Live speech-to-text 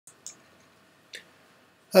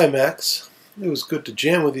Hi Max, it was good to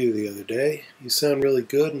jam with you the other day. You sound really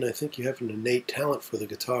good and I think you have an innate talent for the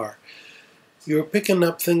guitar. You are picking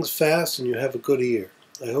up things fast and you have a good ear.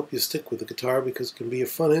 I hope you stick with the guitar because it can be a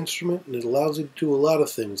fun instrument and it allows you to do a lot of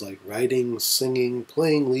things like writing, singing,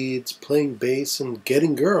 playing leads, playing bass, and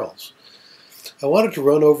getting girls. I wanted to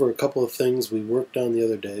run over a couple of things we worked on the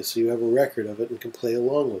other day so you have a record of it and can play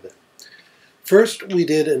along with it. First, we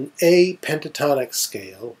did an A pentatonic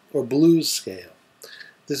scale, or blues scale.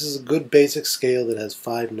 This is a good basic scale that has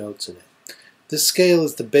 5 notes in it. This scale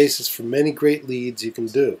is the basis for many great leads you can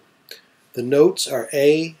do. The notes are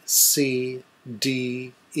A, C,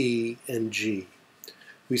 D, E, and G.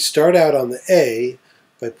 We start out on the A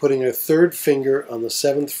by putting our third finger on the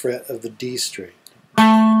 7th fret of the D string.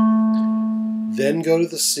 Then go to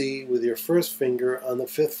the C with your first finger on the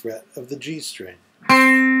 5th fret of the G string.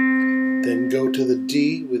 Then go to the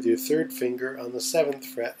D with your third finger on the 7th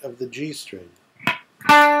fret of the G string.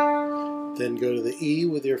 Then go to the E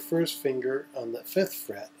with your first finger on the 5th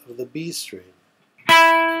fret of the B string.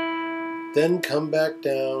 Then come back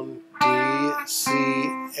down D, C,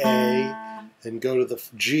 A, and go to the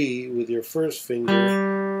G with your first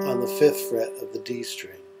finger on the 5th fret of the D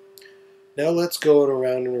string. Now let's go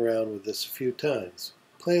around and around with this a few times.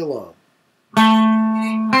 Play along.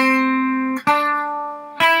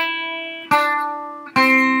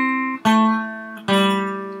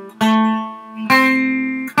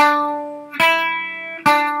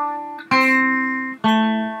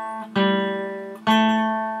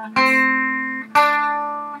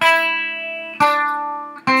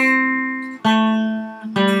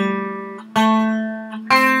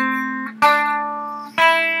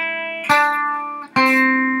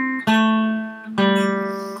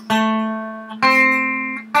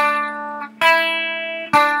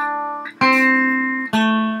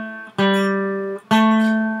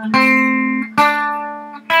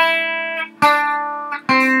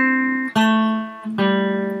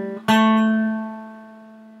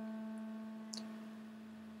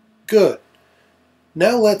 Good.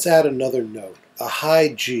 Now let's add another note, a high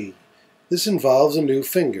G. This involves a new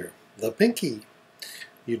finger, the pinky.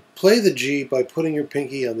 You play the G by putting your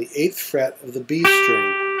pinky on the 8th fret of the B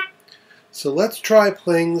string. So let's try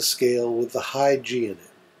playing the scale with the high G in it.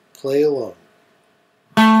 Play along.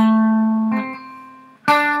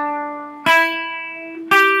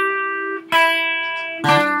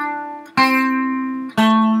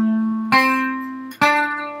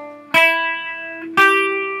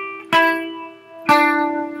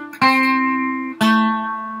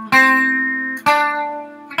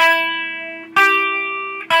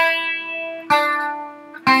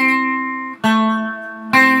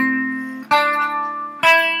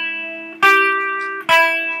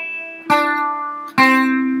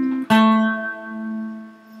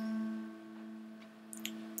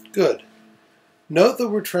 Good. Note that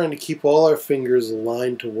we're trying to keep all our fingers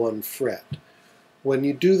aligned to one fret. When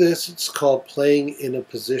you do this, it's called playing in a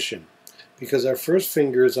position. Because our first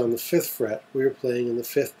finger is on the 5th fret, we are playing in the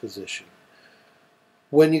 5th position.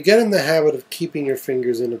 When you get in the habit of keeping your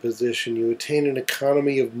fingers in a position, you attain an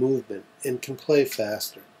economy of movement and can play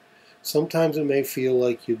faster. Sometimes it may feel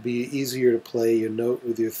like it'd be easier to play your note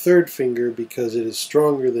with your 3rd finger because it is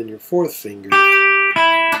stronger than your 4th finger.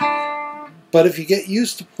 But if you get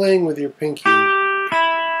used to playing with your pinky,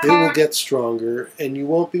 it will get stronger and you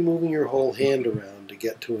won't be moving your whole hand around to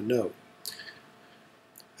get to a note.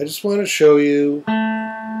 I just want to show you a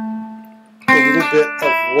little bit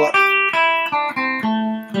of what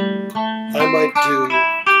I might do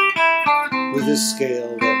with this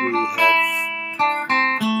scale that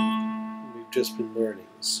we've just been learning.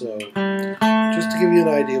 So just to give you an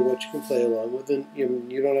idea of what you can play along with, and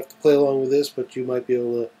you don't have to play along with this, but you might be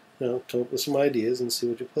able to come up with some ideas and see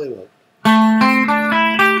what you play with.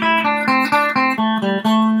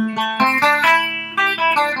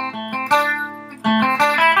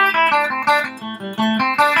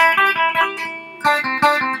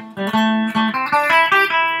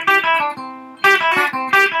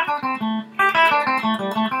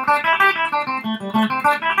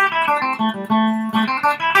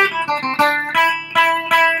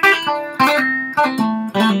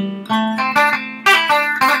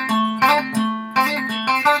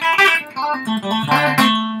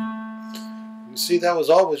 You see, that was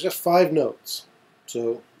always just 5 notes,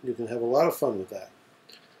 so you can have a lot of fun with that.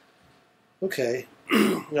 Okay,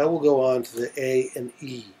 now we'll go on to the A and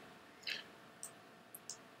E.